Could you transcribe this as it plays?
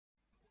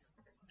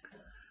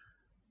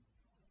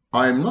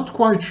I'm not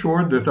quite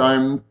sure that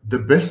I'm the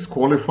best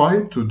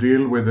qualified to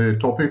deal with the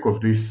topic of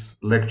this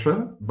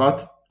lecture,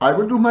 but I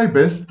will do my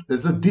best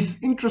as a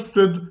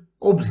disinterested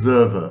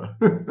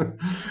observer.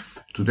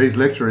 Today's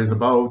lecture is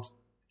about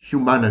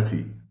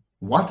humanity.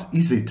 What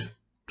is it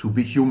to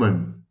be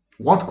human?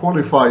 What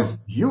qualifies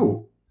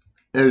you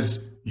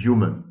as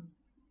human?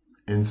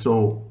 And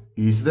so,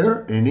 is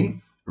there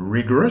any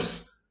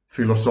rigorous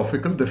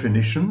philosophical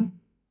definition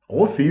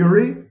or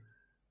theory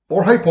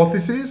or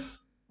hypothesis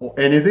or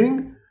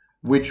anything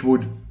which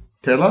would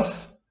tell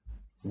us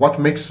what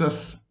makes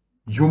us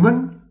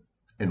human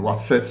and what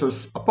sets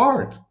us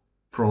apart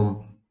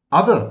from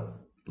other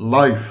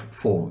life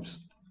forms?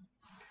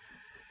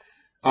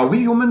 Are we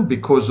human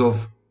because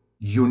of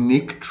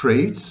unique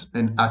traits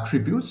and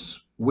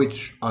attributes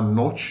which are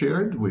not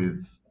shared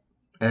with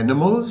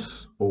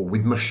animals or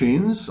with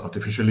machines,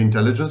 artificial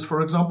intelligence,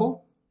 for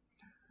example?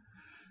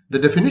 The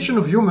definition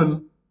of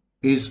human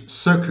is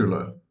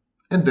circular,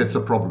 and that's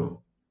a problem.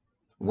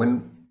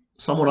 When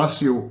someone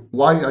asks you,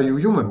 why are you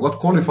human? What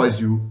qualifies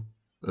you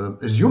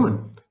as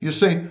human? You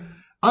say,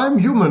 I'm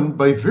human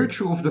by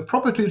virtue of the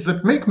properties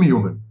that make me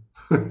human.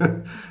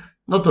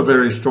 Not a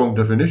very strong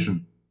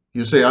definition.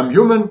 You say, I'm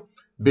human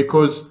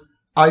because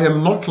I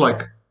am not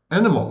like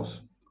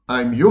animals.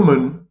 I'm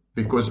human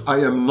because I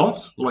am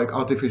not like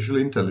artificial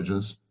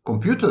intelligence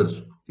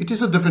computers. It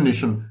is a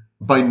definition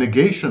by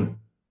negation.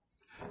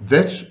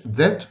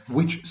 That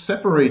which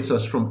separates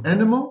us from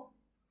animal,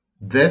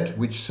 that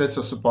which sets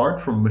us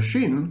apart from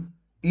machine,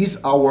 is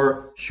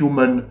our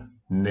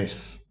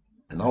human-ness.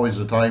 And now is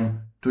the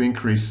time to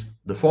increase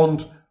the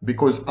font,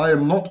 because I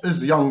am not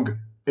as young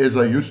as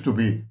I used to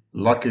be,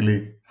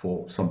 luckily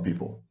for some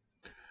people.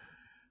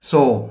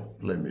 So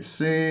let me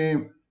see.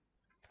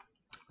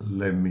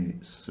 Let me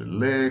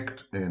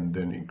select and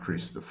then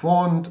increase the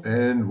font,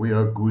 and we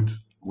are good.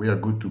 We are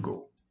good to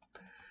go.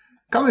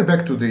 Coming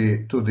back to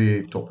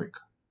the topic.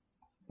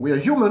 We are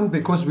human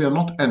because we are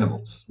not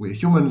animals. We are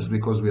humans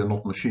because we are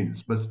not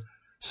machines. But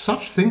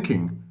such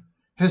thinking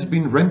has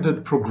been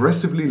rendered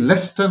progressively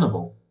less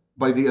tenable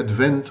by the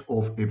advent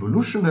of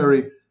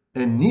evolutionary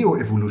and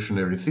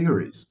neo-evolutionary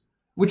theories,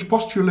 which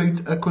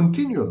postulate a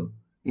continuum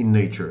in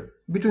nature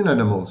between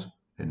animals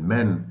and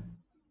men.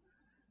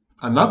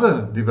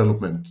 Another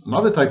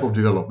type of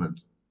development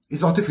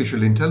is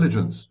artificial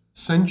intelligence,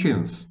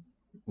 sentience.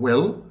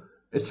 Well,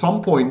 at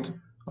some point,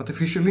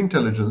 artificial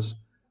intelligence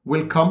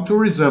will come to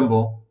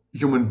resemble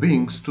human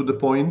beings to the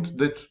point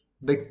that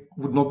they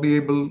would not be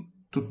able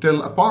to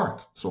tell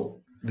apart.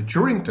 So the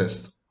Turing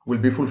test will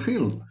be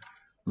fulfilled.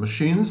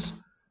 Machines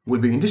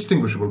will be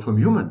indistinguishable from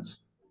humans.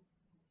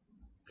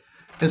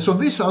 And so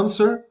this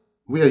answer,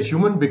 we are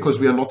human because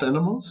we are not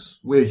animals,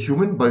 we are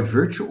human by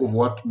virtue of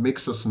what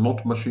makes us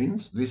not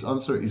machines, this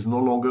answer is no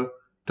longer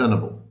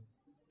tenable.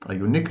 Our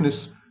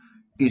uniqueness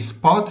is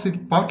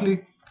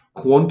partly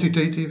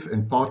quantitative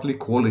and partly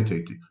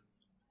qualitative.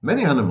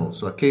 Many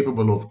animals are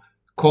capable of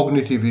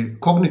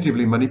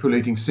cognitively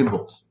manipulating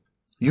symbols,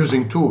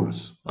 using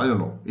tools, I don't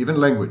know,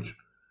 even language.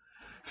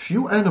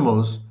 Few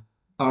animals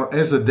are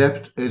as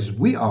adept as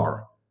we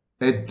are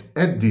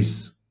at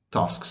these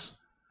tasks,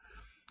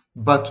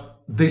 but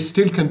they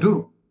still can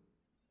do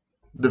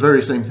the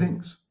very same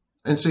things.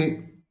 And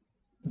see,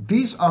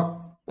 these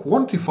are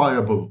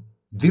quantifiable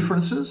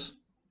differences,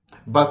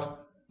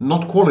 but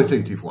not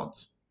qualitative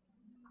ones.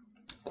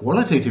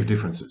 Qualitative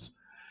differences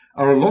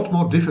are a lot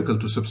more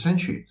difficult to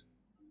substantiate.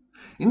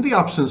 In the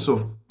absence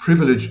of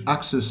privileged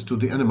access to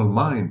the animal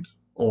mind,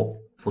 or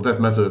for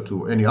that matter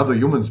to any other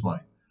human's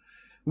mind,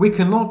 we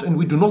cannot and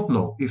we do not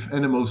know if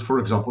animals, for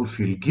example,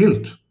 feel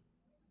guilt,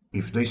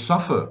 if they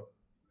suffer.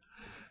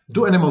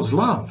 Do animals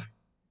love?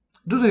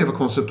 Do they have a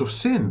concept of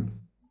sin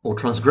or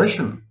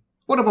transgression?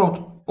 What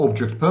about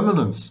object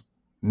permanence,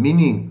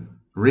 meaning,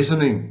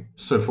 reasoning,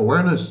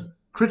 self-awareness,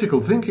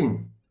 critical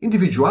thinking,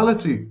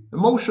 individuality,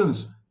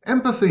 emotions,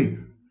 empathy?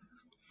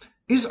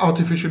 Is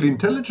artificial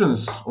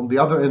intelligence on the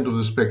other end of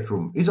the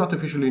spectrum? Is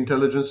artificial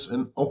intelligence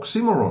an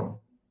oxymoron?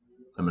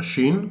 A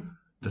machine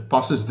that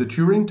passes the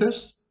Turing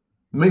test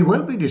may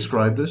well be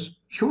described as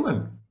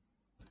human.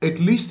 At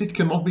least it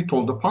cannot be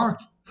told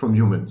apart from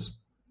humans.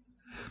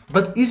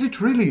 But is it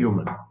really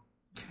human?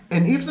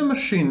 And if the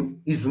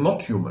machine is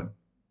not human,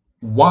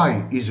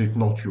 why is it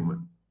not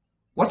human?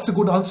 What's the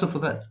good answer for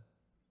that?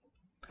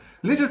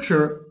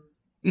 Literature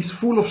is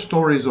full of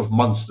stories of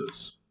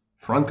monsters,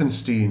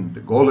 Frankenstein,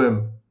 the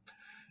Golem,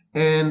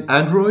 and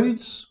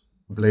androids,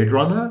 Blade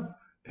Runner,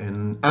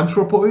 and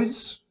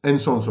anthropoids,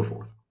 and so on and so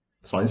forth.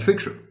 Science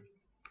fiction,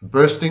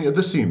 bursting at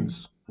the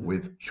seams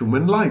with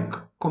human-like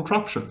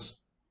contraptions.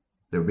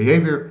 Their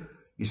behavior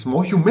is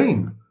more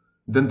humane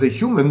than the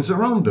humans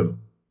around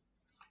them.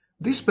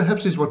 This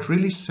perhaps is what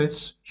really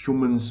sets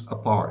humans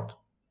apart,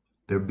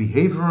 their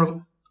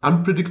behavioral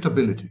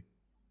unpredictability.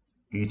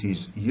 It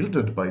is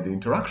yielded by the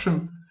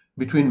interaction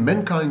between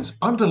mankind's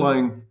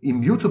underlying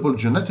immutable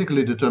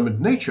genetically determined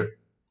nature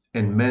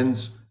and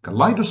man's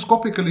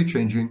kaleidoscopically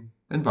changing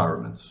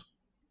environments.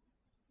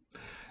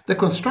 The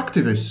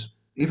constructivists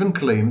even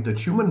claim that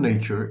human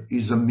nature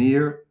is a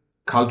mere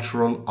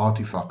cultural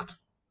artifact.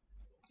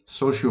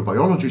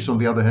 Sociobiologists, on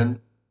the other hand,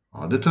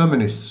 are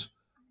determinists.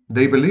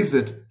 They believe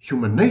that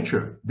human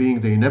nature,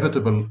 being the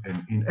inevitable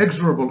and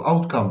inexorable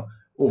outcome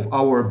of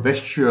our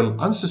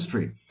bestial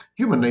ancestry,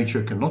 human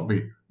nature cannot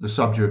be the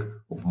subject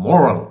of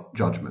moral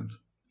judgment.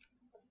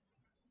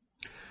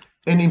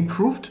 An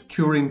improved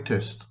Turing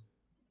test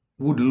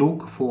would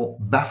look for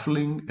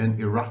baffling and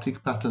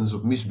erratic patterns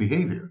of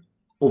misbehavior,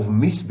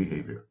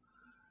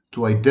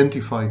 to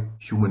identify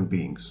human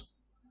beings.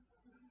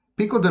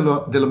 Pico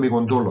della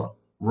Mirandola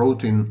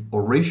wrote in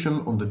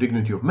Oration on the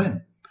Dignity of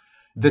Man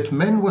that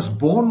man was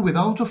born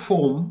without a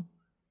form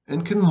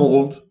and can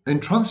mold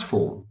and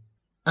transform,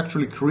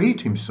 actually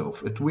create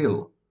himself at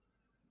will.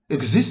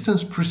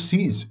 Existence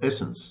precedes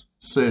essence,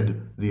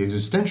 said the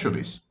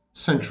existentialist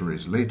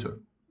centuries later.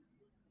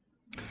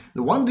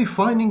 The one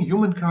defining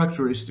human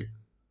characteristic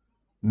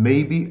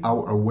may be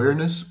our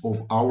awareness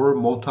of our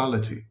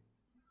mortality.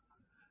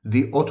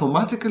 The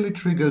automatically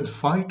triggered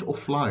fight or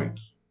flight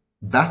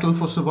battle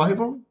for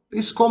survival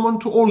is common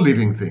to all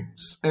living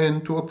things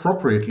and to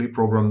appropriately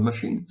programmed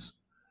machines.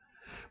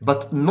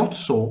 But not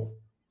so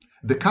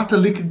the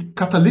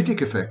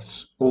catalytic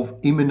effects of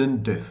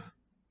imminent death.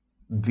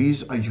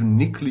 These are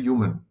uniquely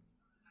human.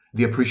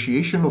 The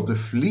appreciation of the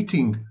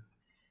fleeting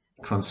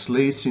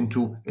translates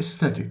into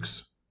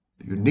aesthetics.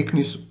 The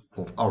uniqueness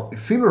of our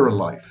ephemeral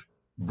life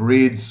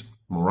breeds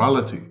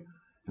morality,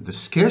 and the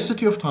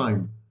scarcity of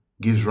time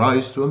gives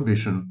rise to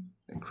ambition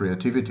and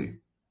creativity.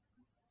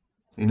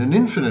 In an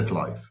infinite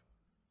life,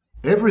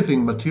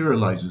 everything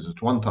materializes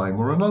at one time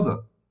or another,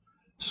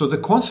 so the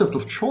concept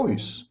of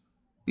choice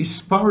is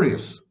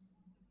spurious.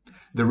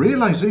 The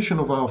realization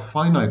of our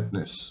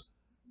finiteness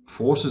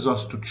forces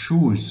us to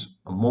choose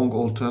among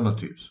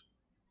alternatives,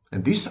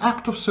 and this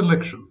act of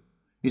selection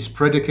is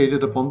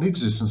predicated upon the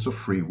existence of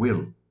free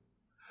will.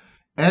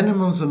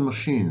 Animals and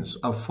machines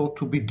are thought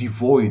to be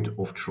devoid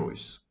of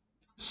choice,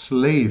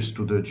 slaves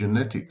to their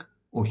genetic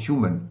or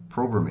human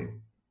programming.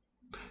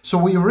 So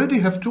we already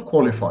have two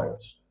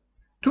qualifiers,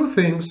 two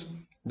things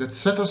that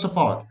set us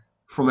apart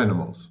from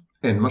animals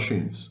and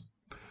machines.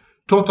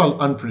 Total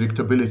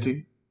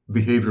unpredictability,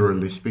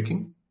 behaviorally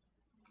speaking,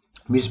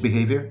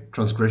 misbehavior,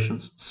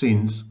 transgressions,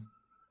 sins,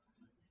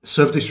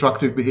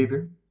 self-destructive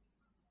behavior.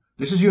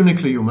 This is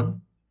uniquely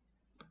human.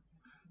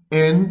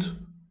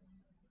 And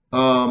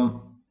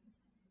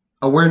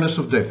awareness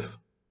of death.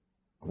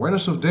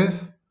 Awareness of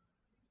death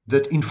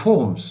that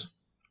informs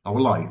our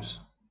lives.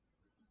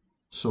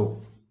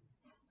 So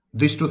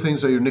these two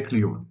things are uniquely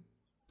human.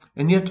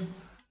 And yet,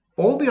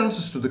 all the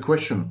answers to the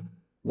question,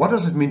 what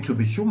does it mean to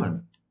be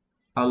human,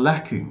 are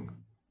lacking.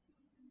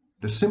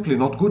 They're simply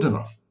not good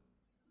enough.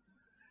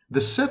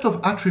 The set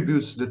of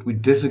attributes that we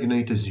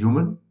designate as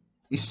human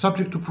is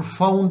subject to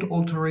profound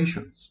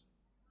alterations.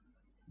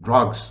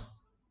 Drugs,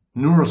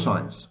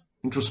 neuroscience,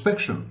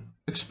 introspection,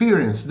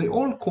 experience, they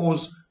all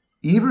cause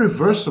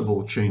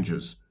irreversible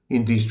changes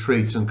in these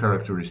traits and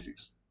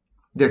characteristics.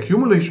 The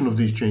accumulation of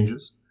these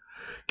changes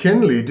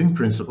can lead in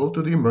principle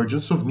to the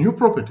emergence of new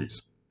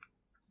properties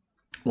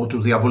or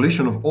to the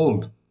abolition of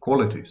old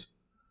qualities.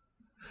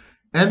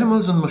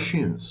 Animals and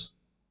machines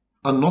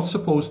are not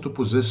supposed to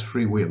possess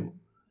free will.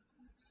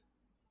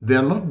 They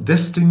are not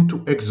destined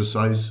to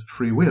exercise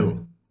free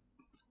will.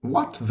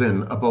 What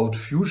then about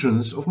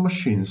fusions of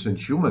machines and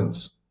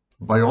humans,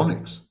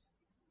 bionics?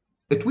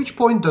 At which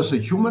point does a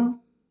human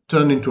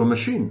turn into a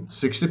machine?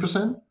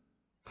 60%?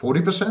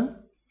 40%?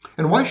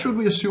 And why should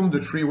we assume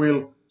that free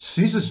will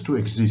ceases to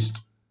exist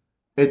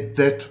at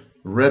that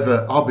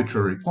rather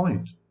arbitrary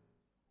point?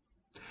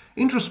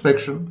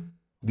 Introspection,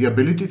 the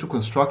ability to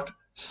construct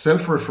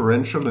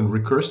self-referential and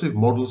recursive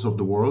models of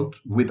the world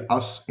with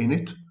us in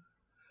it,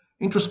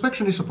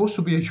 introspection is supposed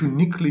to be a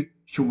uniquely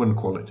human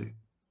quality.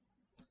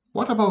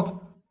 What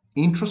about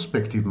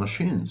introspective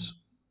machines?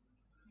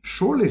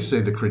 Surely,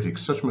 say the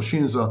critics, such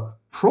machines are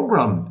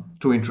programmed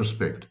to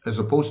introspect as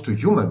opposed to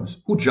humans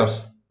who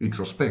just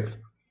introspect.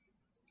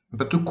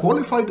 But to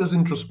qualify it as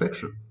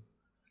introspection,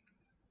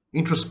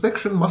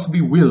 introspection must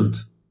be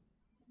willed.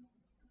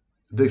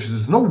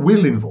 There's no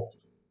will involved.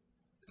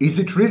 Is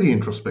it really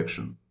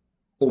introspection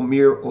or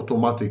mere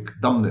automatic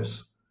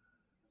dumbness?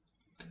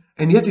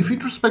 And yet, if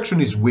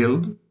introspection is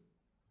willed,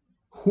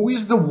 who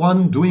is the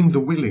one doing the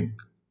willing?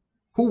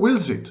 Who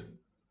wills it?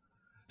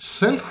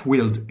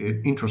 Self-willed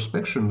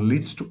introspection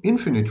leads to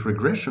infinite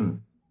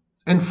regression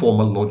and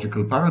formal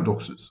logical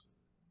paradoxes.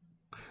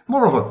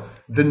 Moreover,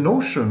 the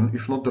notion,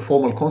 if not the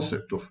formal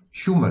concept of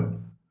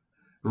human,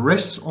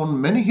 rests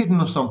on many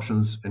hidden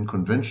assumptions and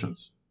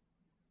conventions.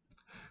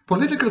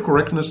 Political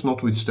correctness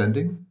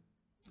notwithstanding,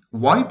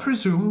 why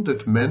presume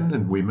that men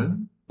and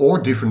women, or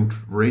different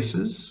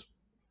races,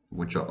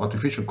 which are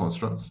artificial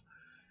constructs,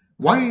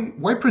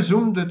 why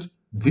presume that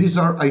these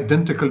are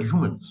identical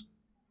humans?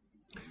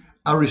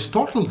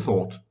 Aristotle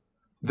thought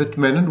that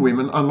men and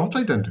women are not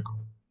identical.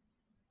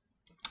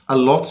 A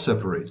lot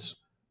separates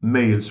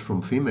males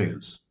from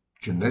females,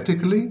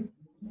 genetically,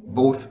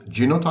 both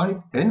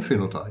genotype and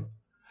phenotype,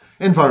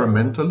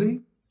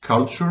 environmentally,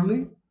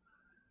 culturally.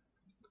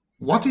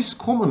 What is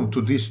common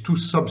to these two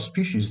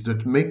subspecies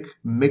that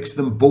makes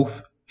them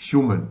both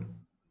human?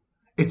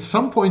 At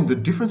some point, the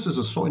differences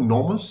are so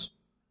enormous.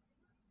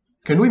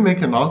 Can we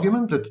make an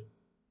argument that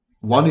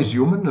one is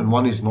human and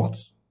one is not?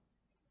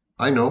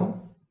 I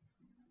know.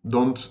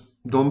 Don't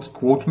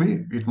quote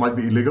me. It might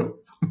be illegal.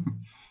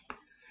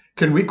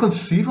 Can we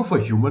conceive of a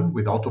human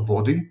without a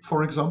body,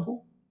 for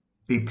example?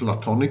 A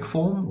Platonic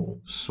form or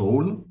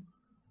soul?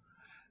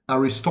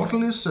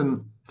 Aristotle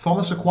and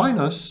Thomas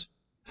Aquinas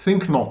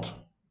think not.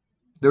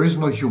 There is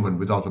no human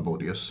without a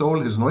body. A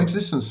soul has no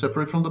existence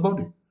separate from the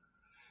body.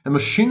 A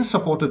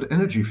machine-supported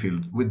energy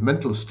field with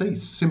mental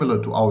states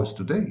similar to ours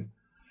today,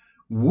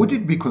 would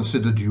it be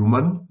considered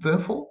human,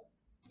 therefore?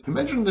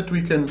 Imagine that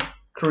we can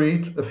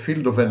create a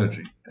field of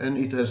energy, and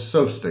it has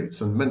cell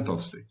states and mental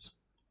states,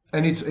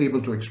 and it's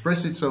able to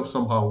express itself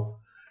somehow,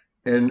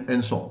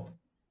 and so on.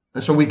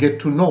 And so we get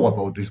to know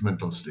about these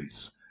mental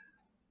states.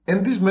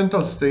 And these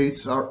mental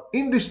states are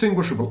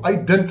indistinguishable,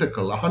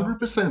 identical,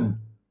 100%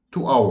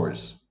 to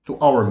ours, to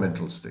our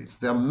mental states.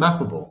 They are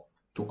mappable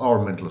to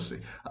our mental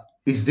state.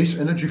 Is this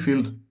energy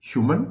field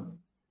human?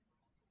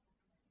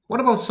 What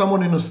about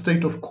someone in a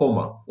state of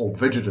coma or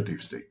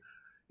vegetative state?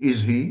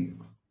 Is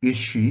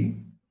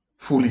she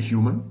fully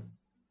human?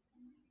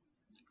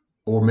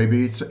 Or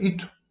maybe it's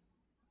it.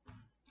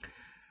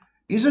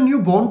 Is a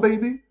newborn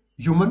baby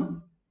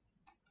human?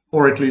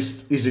 Or at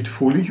least, is it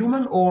fully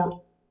human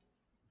or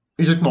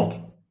is it not?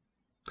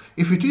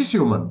 If it is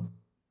human,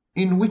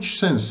 in which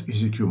sense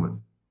is it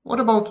human? What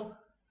about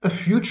a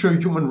future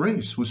human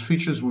race whose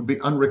features would be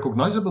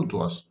unrecognizable to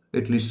us,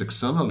 at least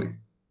externally?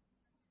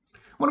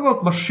 What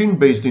about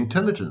machine-based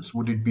intelligence?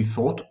 Would it be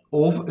thought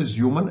of as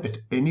human at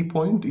any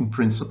point in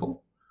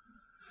principle?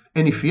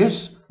 And if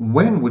yes,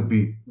 when would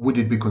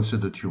it be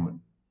considered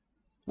human?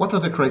 What are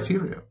the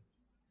criteria?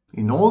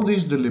 In all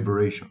these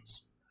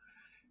deliberations,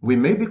 we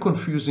may be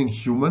confusing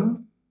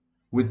human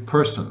with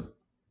person,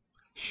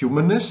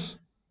 humanness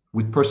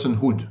with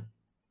personhood.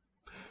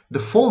 The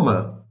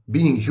former,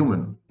 being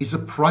human, is a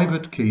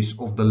private case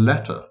of the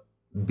latter,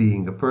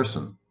 being a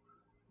person.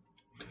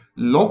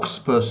 Locke's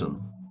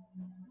person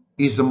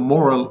is a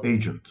moral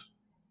agent,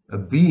 a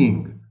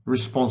being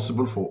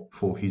responsible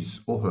for his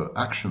or her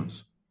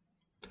actions.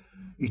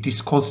 It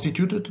is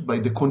constituted by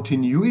the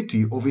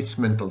continuity of its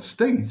mental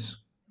states,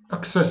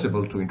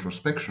 accessible to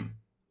introspection.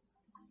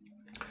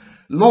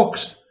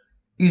 Locke's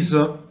is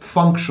a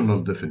functional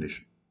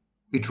definition.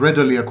 It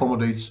readily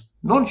accommodates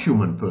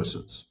non-human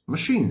persons,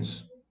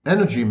 machines,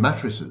 energy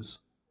matrices.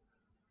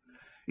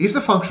 If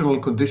the functional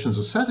conditions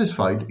are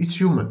satisfied, it's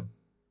human,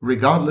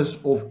 regardless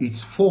of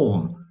its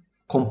form,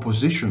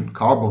 composition,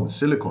 carbon,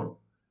 silicon,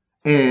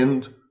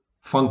 and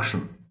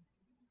function.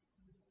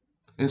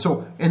 And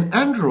so an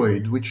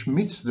android which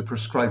meets the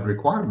prescribed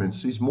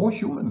requirements is more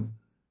human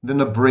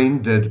than a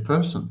brain-dead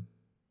person.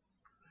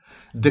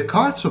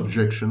 Descartes'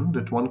 objection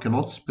that one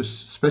cannot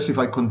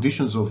specify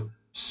conditions of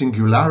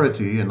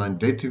singularity and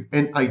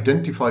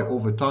identify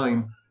over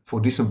time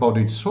for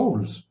disembodied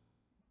souls,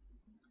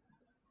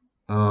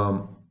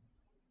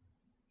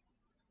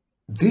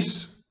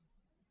 this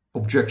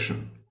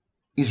objection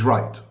is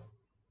right,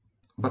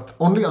 but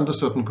only under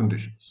certain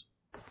conditions.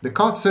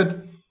 Descartes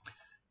said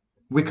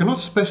we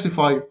cannot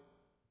specify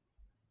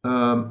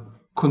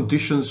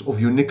conditions of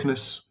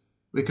uniqueness,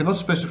 we cannot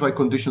specify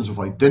conditions of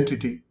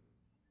identity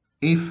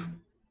if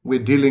we're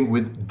dealing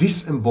with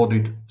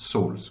disembodied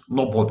souls,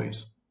 not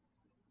bodies.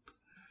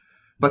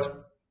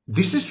 But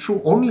this is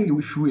true only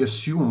if we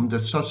assume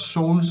that such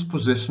souls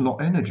possess no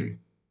energy.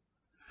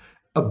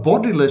 A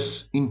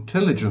bodiless,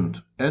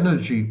 intelligent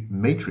energy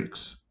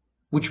matrix,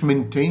 which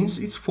maintains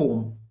its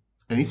form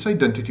and its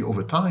identity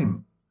over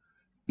time,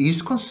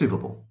 is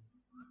conceivable.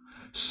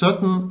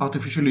 Certain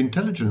artificial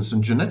intelligence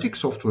and genetic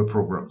software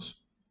programs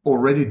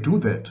already do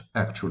that,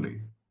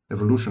 actually,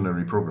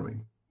 evolutionary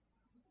programming.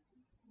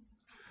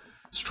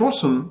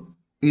 Strawson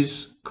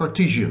is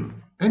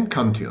Cartesian and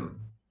Kantian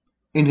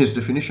in his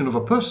definition of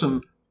a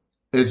person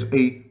as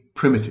a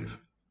primitive.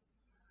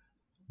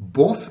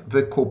 Both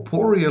the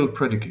corporeal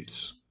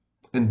predicates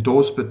and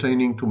those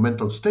pertaining to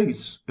mental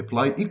states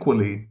apply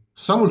equally,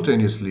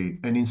 simultaneously,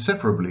 and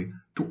inseparably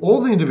to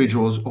all the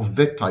individuals of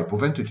that type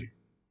of entity.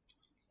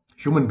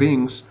 Human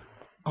beings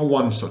are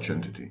one such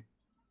entity.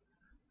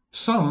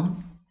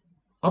 Some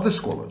other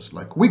scholars,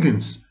 like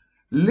Wiggins,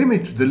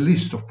 limit the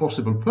list of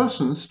possible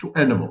persons to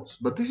animals,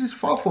 but this is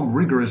far from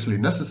rigorously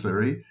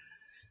necessary,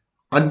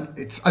 and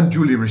it's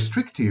unduly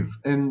restrictive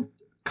and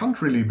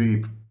can't really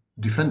be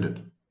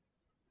defended.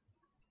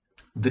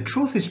 The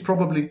truth is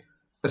probably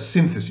a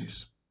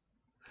synthesis.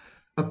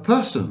 A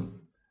person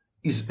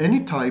is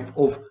any type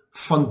of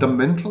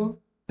fundamental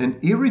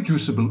and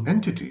irreducible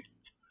entity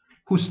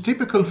whose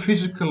typical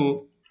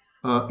physical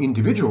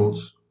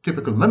individuals,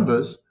 typical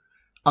members,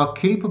 are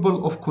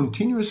capable of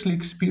continuously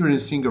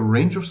experiencing a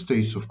range of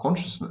states of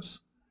consciousness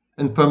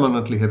and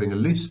permanently having a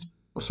list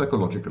of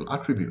psychological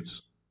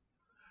attributes.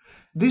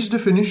 This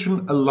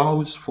definition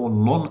allows for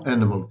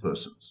non-animal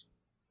persons.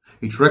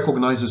 It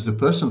recognizes the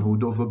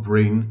personhood of a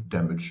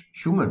brain-damaged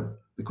human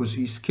because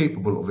he is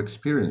capable of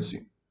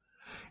experiencing.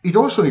 It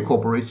also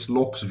incorporates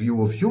Locke's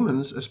view of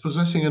humans as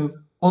possessing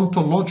an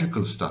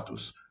ontological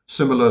status,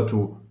 similar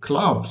to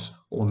clubs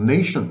or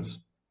nations.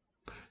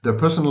 Their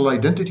personal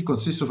identity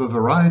consists of a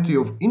variety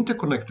of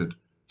interconnected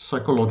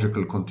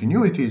psychological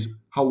continuities,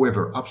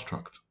 however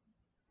abstract.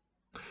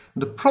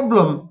 The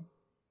problem,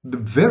 the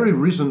very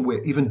reason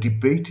we're even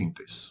debating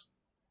this,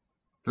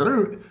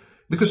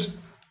 because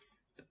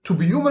to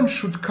be human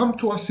should come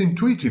to us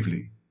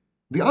intuitively.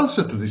 The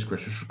answer to this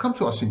question should come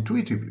to us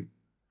intuitively.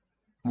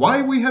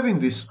 Why are we having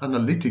this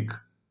analytic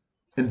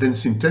and then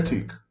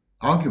synthetic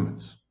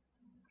arguments?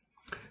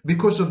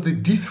 Because of the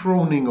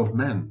dethroning of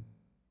man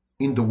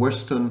in the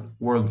Western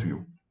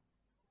worldview.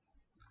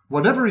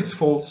 Whatever its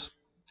faults,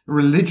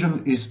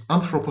 religion is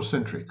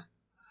anthropocentric,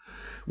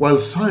 while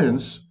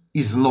science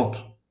is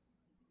not.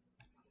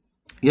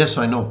 Yes,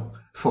 I know,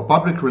 for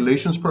public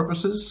relations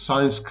purposes,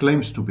 science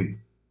claims to be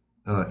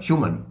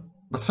human,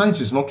 but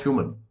science is not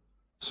human.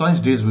 Science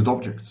deals with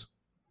objects.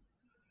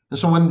 And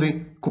so when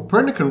the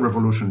Copernican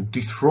revolution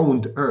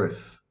dethroned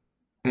Earth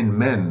and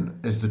man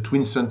as the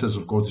twin centers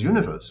of God's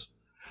universe,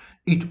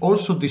 it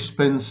also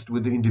dispensed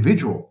with the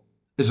individual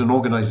as an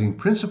organizing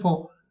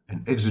principle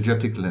and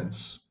exegetic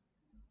lens.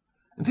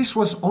 And this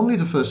was only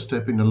the first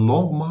step in a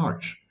long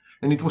march,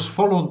 and it was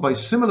followed by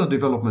similar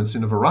developments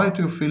in a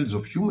variety of fields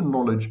of human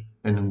knowledge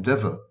and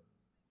endeavor.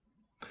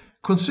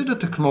 Consider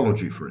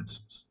technology, for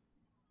instance.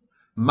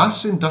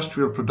 Mass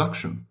industrial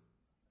production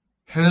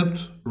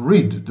helped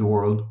rid the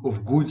world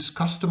of goods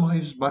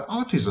customized by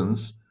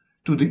artisans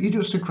to the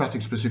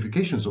idiosyncratic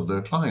specifications of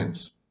their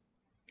clients.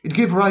 It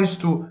gave rise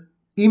to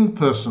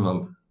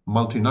impersonal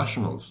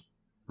multinationals,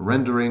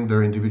 rendering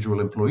their individual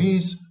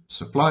employees,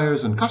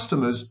 suppliers, and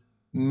customers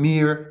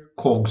mere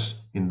cogs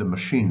in the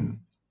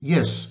machine.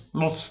 Yes,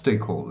 not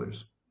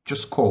stakeholders,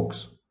 just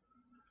cogs.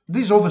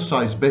 These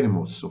oversized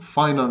behemoths of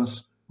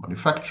finance,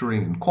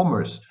 manufacturing, and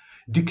commerce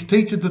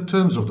dictated the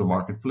terms of the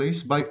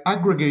marketplace by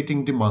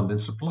aggregating demand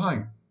and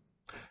supply,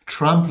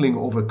 trampling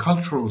over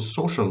cultural,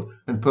 social,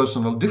 and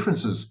personal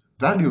differences,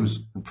 values,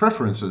 and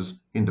preferences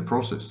in the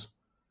process.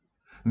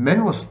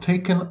 Man was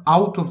taken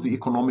out of the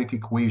economic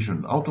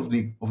equation, out of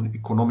the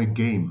economic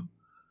game.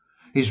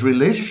 His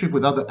relationship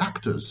with other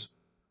actors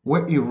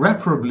were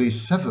irreparably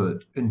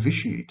severed and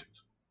vitiated.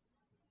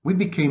 We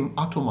became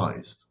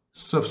atomized,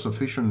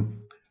 self-sufficient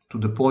to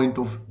the point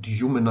of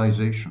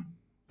dehumanization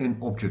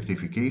and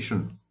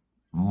objectification,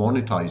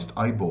 monetized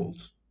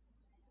eyeballs.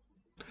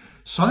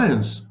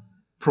 Science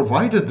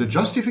provided the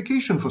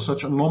justification for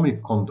such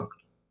anomic conduct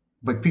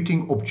by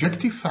pitting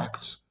objective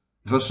facts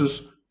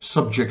versus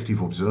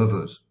subjective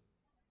observers.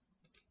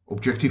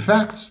 Objective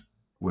facts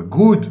were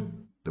good,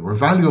 they were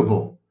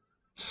valuable.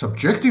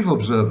 Subjective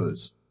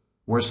observers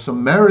were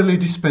summarily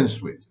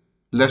dispensed with,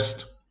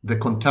 lest they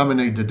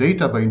contaminate the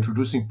data by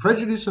introducing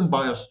prejudice and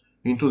bias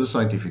into the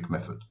scientific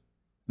method.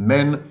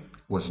 Man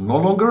was no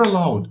longer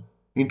allowed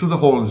into the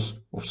halls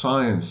of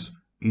science,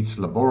 its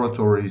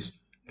laboratories,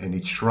 and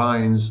its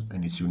shrines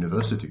and its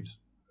universities.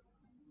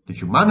 The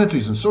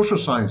humanities and social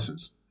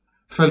sciences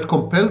felt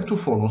compelled to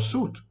follow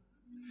suit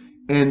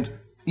and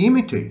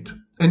imitate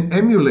and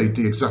emulate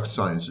the exact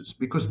sciences,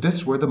 because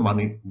that's where the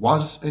money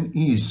was and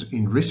is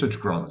in research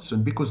grants,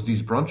 and because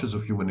these branches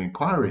of human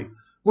inquiry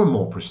were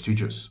more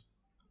prestigious.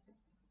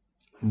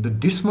 In the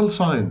dismal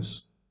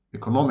science,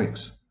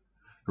 economics,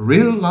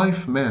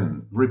 real-life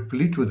men,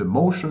 replete with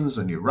emotions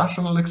and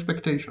irrational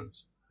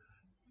expectations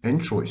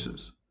and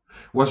choices,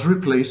 was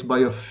replaced by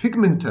a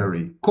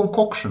figmentary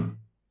concoction,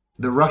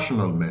 the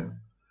rational man,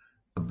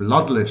 a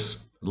bloodless,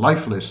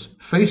 lifeless,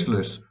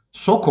 faceless,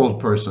 so-called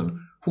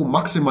person who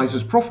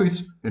maximizes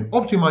profits and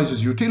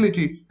optimizes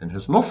utility and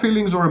has no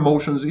feelings or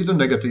emotions, either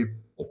negative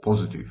or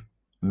positive.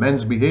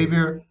 Men's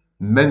behavior,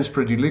 men's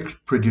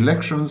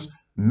predilections,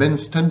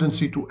 men's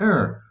tendency to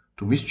err,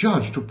 to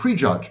misjudge, to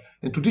prejudge,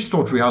 and to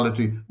distort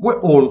reality were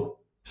all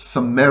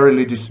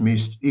summarily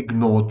dismissed,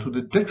 ignored, to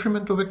the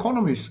detriment of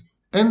economists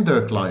and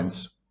their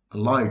clients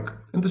alike.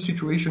 And the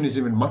situation is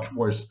even much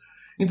worse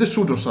in the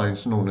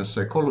pseudoscience known as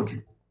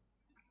psychology.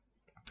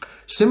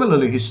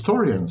 Similarly,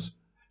 historians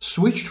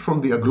switched from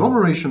the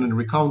agglomeration and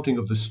recounting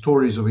of the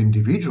stories of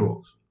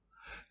individuals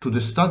to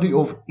the study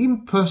of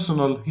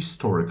impersonal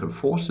historical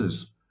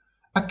forces,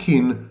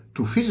 akin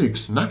to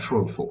physics'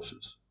 natural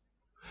forces.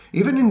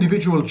 Even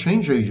individual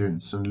change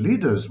agents and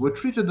leaders were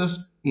treated as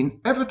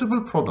inevitable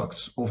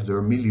products of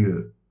their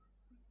milieu,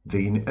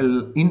 the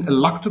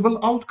ineluctable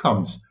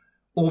outcomes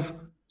of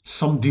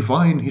some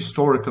divine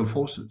historical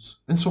forces,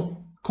 and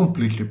so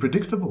completely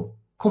predictable,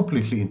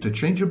 completely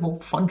interchangeable,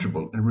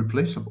 fungible, and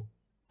replaceable.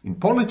 In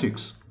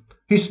politics,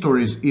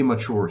 history's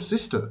immature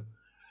sister,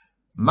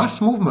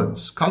 mass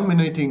movements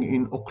culminating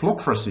in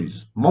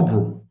ochlocracies, mob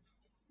rule,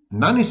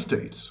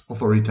 nanny-states,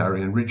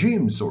 authoritarian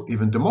regimes, or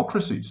even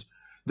democracies,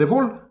 they've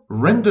all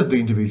rendered the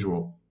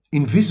individual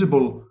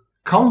invisible,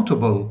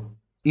 countable,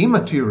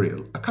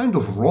 immaterial, a kind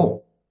of raw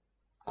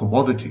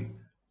commodity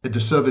at the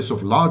service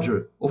of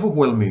larger,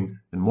 overwhelming,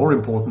 and more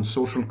important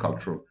social,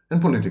 cultural,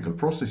 and political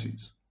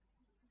processes.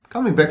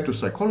 Coming back to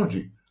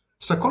psychology,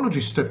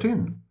 psychology stepped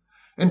in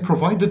and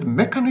provided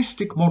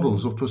mechanistic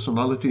models of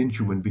personality and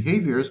human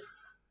behaviors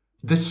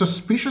that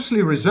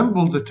suspiciously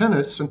resembled the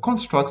tenets and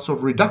constructs of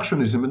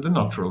reductionism in the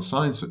natural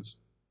sciences.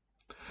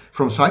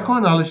 From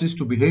psychoanalysis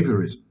to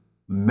behaviorism,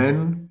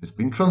 man has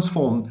been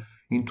transformed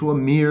into a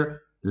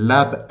mere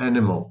lab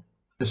animal,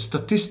 a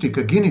statistic,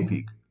 a guinea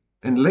pig,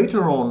 and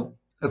later on,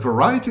 a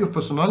variety of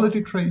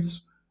personality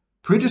traits,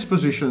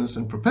 predispositions,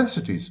 and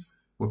propensities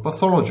were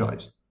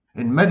pathologized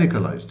and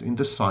medicalized in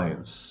the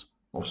science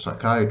of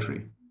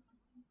psychiatry.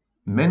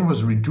 Man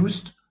was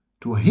reduced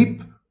to a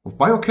heap of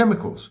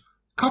biochemicals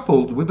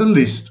coupled with a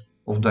list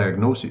of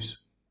diagnoses.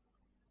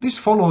 This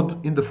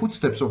followed in the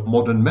footsteps of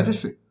modern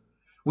medicine,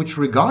 which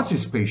regards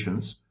its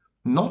patients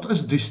not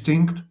as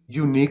distinct,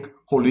 unique,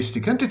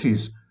 holistic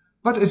entities,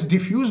 but as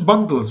diffuse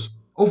bundles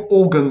of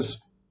organs,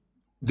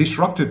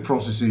 disrupted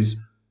processes,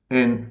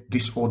 and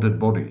disordered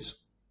bodies.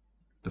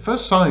 The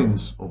first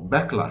signs of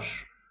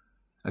backlash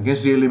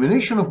against the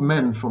elimination of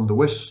man from the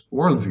West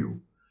worldview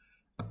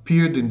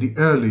appeared in the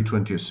early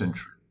 20th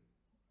century.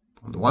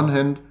 On the one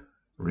hand,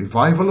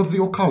 revival of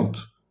the occult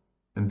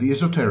and the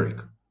esoteric,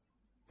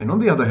 and on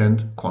the other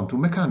hand,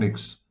 quantum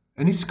mechanics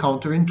and its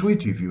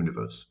counterintuitive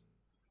universe.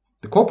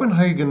 The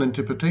Copenhagen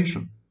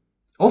interpretation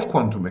of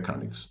quantum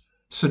mechanics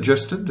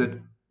suggested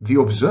that the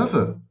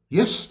observer,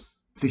 yes,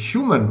 the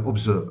human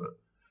observer,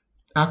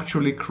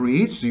 actually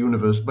creates the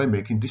universe by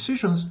making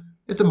decisions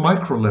at the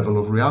micro level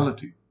of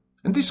reality.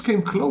 And this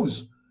came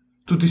close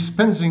to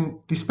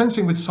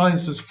dispensing with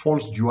science's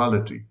false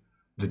duality,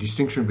 the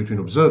distinction between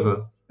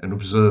observer and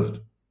observed,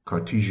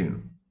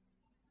 Cartesian.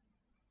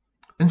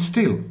 And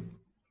still,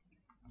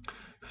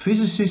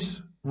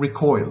 physicists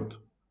recoiled,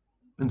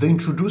 and they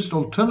introduced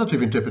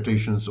alternative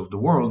interpretations of the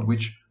world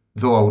which,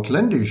 though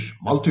outlandish,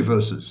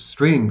 multiverses,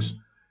 strings,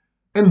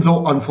 and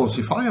though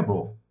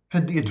unfalsifiable,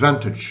 had the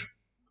advantage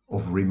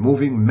of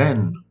removing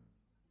man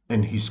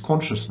and his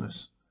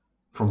consciousness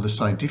from the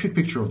scientific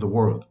picture of the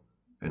world,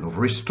 and of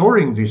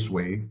restoring this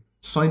way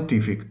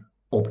scientific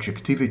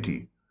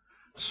objectivity.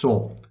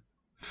 So,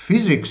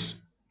 physics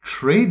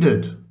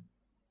traded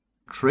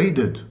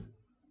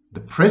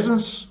the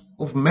presence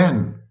of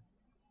man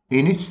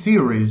in its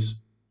theories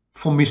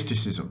for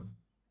mysticism.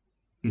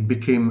 It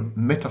became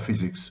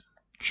metaphysics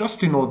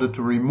just in order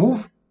to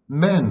remove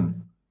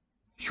men,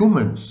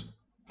 humans,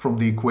 from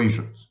the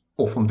equations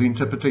or from the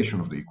interpretation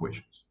of the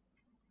equations.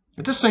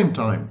 At the same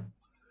time,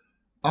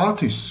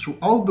 artists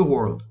throughout the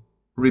world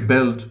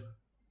rebelled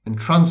and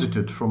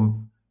transited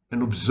from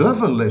an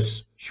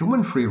observer-less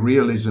human-free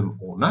realism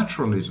or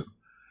naturalism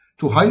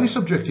to highly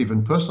subjective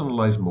and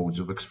personalized modes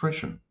of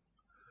expression.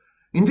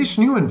 In this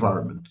new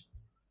environment,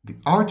 the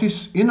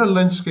artist's inner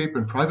landscape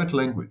and private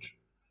language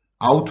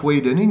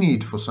outweighed any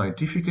need for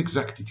scientific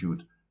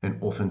exactitude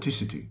and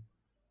authenticity.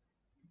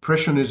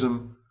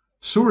 Impressionism,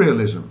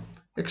 surrealism,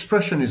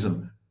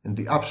 expressionism, and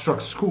the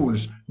abstract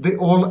schools, they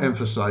all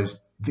emphasized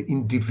the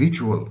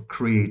individual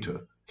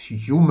creator, the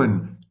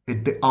human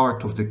at the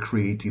art of the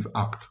creative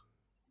act.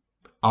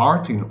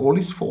 Art in all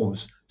its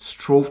forms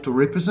strove to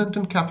represent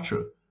and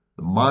capture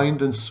the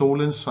mind and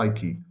soul and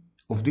psyche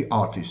of the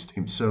artist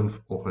himself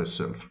or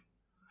herself.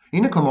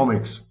 In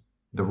economics,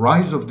 the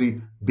rise of the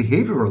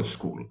behavioral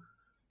school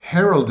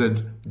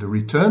heralded the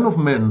return of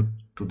men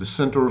to the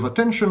center of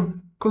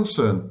attention,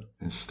 concern,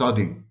 and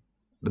study.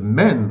 The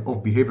man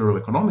of behavioral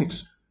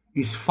economics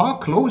is far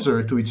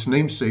closer to its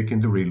namesake in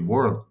the real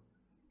world.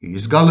 He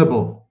is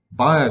gullible,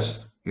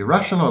 biased,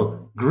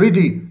 irrational,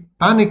 greedy,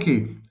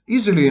 panicky,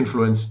 easily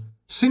influenced,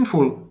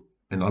 sinful,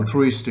 and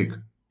altruistic.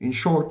 In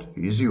short,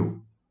 he is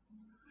you.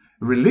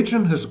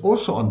 Religion has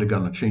also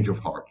undergone a change of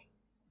heart.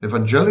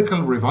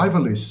 Evangelical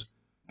revivalists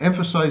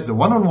emphasize the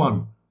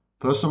one-on-one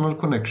personal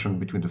connection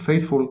between the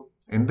faithful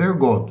and their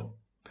God,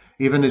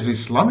 even as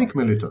Islamic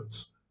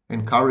militants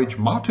encourage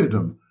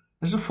martyrdom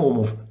as a form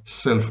of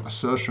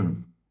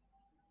self-assertion.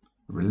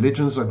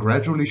 Religions are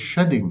gradually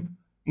shedding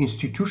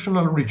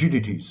institutional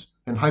rigidities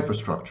and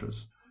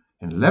hyperstructures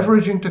and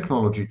leveraging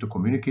technology to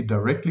communicate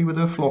directly with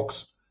their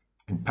flocks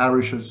and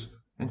parishes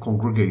and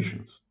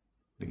congregations.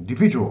 The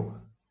individual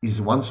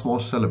is once more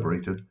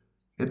celebrated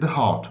at the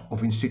heart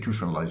of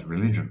institutionalized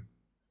religion.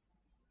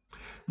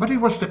 But it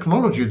was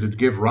technology that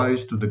gave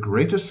rise to the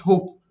greatest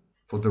hope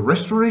for the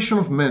restoration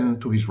of man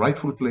to his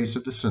rightful place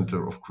at the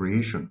center of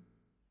creation.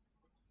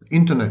 The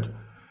Internet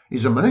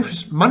is a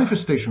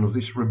manifestation of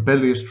this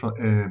rebellious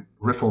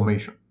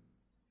reformation.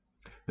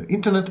 The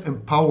Internet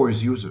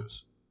empowers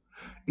users.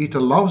 It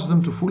allows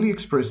them to fully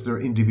express their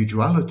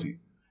individuality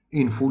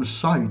in full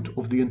sight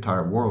of the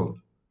entire world.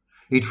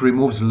 It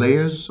removes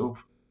layers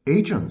of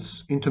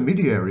agents,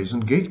 intermediaries,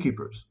 and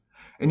gatekeepers,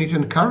 and it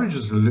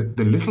encourages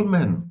the little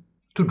man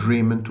to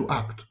dream and to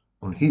act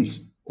on his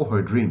or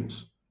her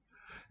dreams.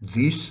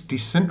 This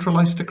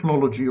decentralized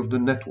technology of the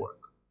network,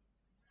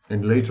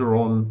 and later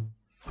on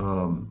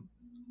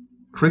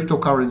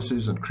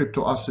cryptocurrencies and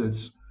crypto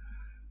assets,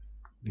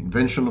 the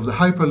invention of the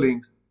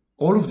hyperlink,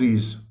 all of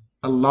these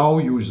allow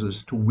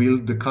users to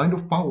wield the kind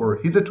of power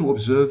hitherto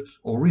observed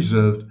or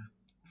reserved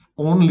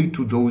only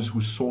to those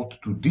who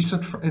sought to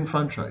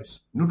disenfranchise,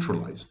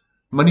 neutralize,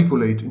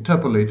 manipulate,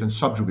 interpolate, and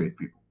subjugate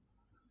people.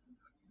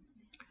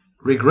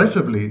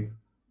 Regrettably,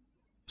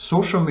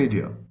 social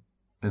media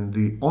and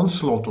the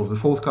onslaught of the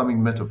forthcoming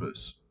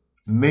metaverse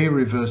may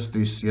reverse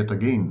this yet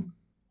again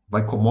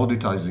by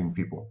commoditizing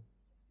people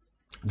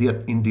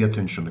in the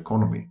attention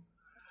economy.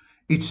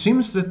 It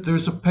seems that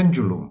there's a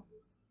pendulum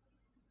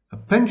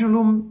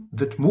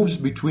that moves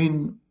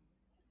between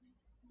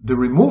the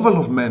removal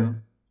of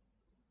men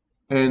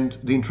and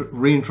the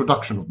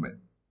reintroduction of men.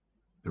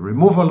 The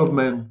removal of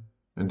men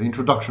and the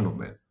introduction of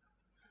men.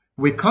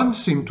 We can't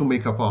seem to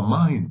make up our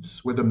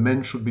minds whether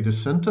men should be the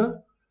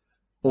center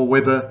or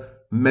whether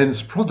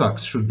men's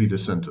products should be the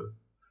center.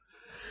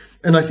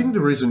 And I think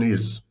the reason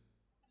is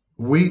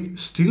we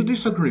still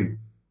disagree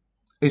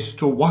as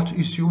to what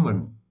is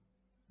human,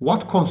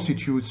 what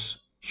constitutes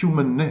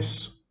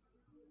human-ness,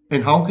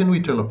 and how can we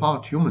tell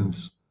apart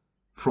humans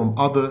from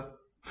other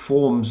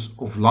forms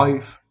of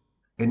life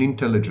and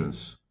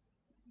intelligence,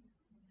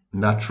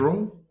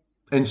 natural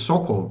and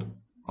so-called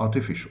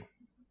artificial.